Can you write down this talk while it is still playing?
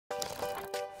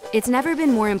It's never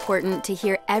been more important to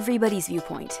hear everybody's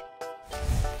viewpoint,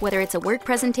 whether it's a work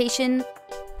presentation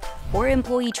or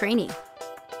employee training.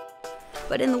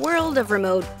 But in the world of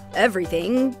remote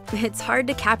everything, it's hard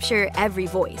to capture every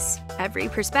voice, every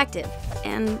perspective,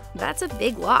 and that's a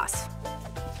big loss.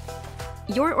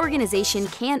 Your organization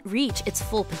can't reach its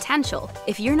full potential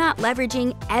if you're not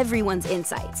leveraging everyone's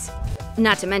insights.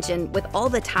 Not to mention, with all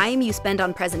the time you spend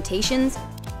on presentations,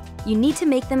 you need to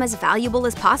make them as valuable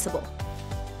as possible.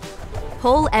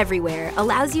 Poll Everywhere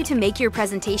allows you to make your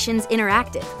presentations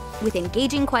interactive, with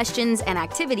engaging questions and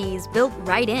activities built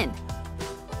right in.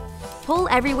 Poll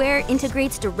Everywhere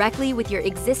integrates directly with your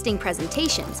existing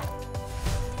presentations,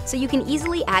 so you can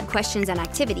easily add questions and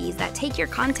activities that take your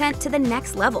content to the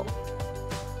next level.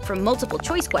 From multiple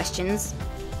choice questions,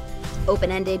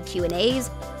 open-ended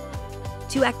Q&As,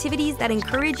 to activities that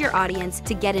encourage your audience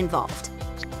to get involved.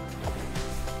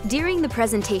 During the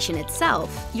presentation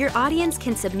itself, your audience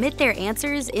can submit their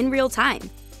answers in real time.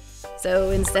 So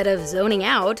instead of zoning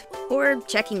out or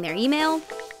checking their email,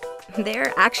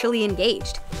 they're actually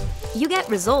engaged. You get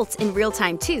results in real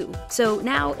time too, so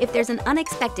now if there's an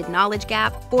unexpected knowledge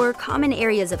gap or common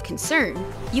areas of concern,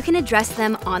 you can address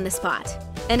them on the spot.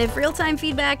 And if real-time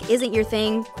feedback isn't your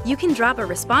thing, you can drop a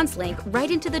response link right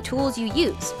into the tools you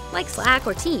use, like Slack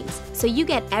or Teams, so you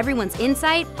get everyone's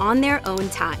insight on their own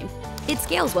time. It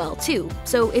scales well too,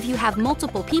 so if you have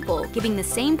multiple people giving the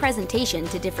same presentation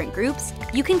to different groups,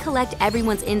 you can collect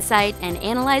everyone's insight and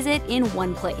analyze it in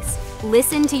one place.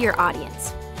 Listen to your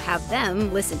audience, have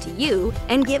them listen to you,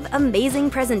 and give amazing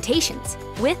presentations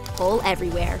with Poll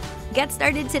Everywhere. Get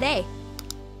started today.